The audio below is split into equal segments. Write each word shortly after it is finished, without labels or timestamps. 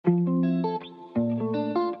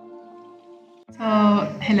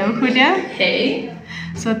Hello, Julia. Hey.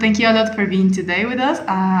 So thank you a lot for being today with us.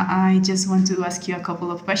 I just want to ask you a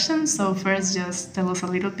couple of questions. So first, just tell us a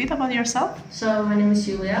little bit about yourself. So my name is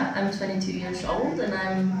Julia. I'm 22 years old and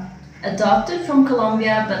I'm adopted from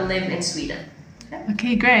Colombia but live in Sweden.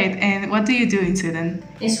 Okay, great. And what do you do in Sweden?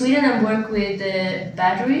 In Sweden, I work with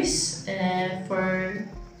batteries for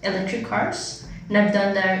electric cars, and I've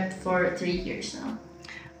done that for 3 years now.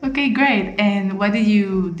 Okay, great. And why did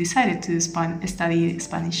you decide to study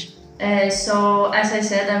Spanish? So, as I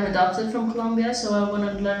said, I'm adopted from Colombia, so I want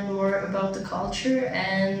to learn more about the culture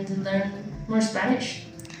and learn more Spanish.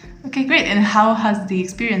 Okay, great. And how has the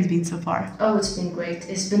experience been so far? Oh, it's been great.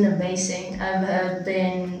 It's been amazing. I've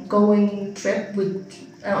been going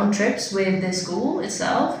on trips with the school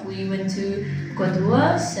itself. We went to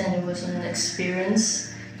Guaduas and it was an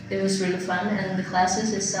experience. It was really fun, and the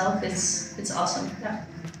classes itself, it's awesome. Yeah.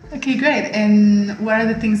 Okay, great. And what are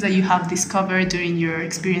the things that you have discovered during your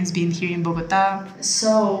experience being here in Bogota?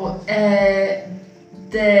 So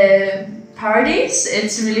the parties,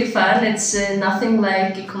 it's really fun. It's nothing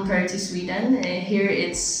like compared to Sweden. Here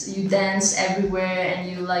it's you dance everywhere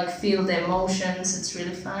and you like feel the emotions. It's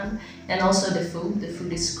really fun. And also the food. The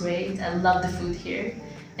food is great. I love the food here.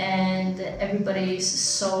 And everybody is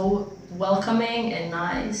so welcoming and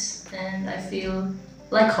nice. And I feel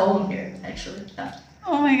like home here, actually. Yeah.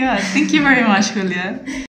 Oh my God. Thank you very much, Julia.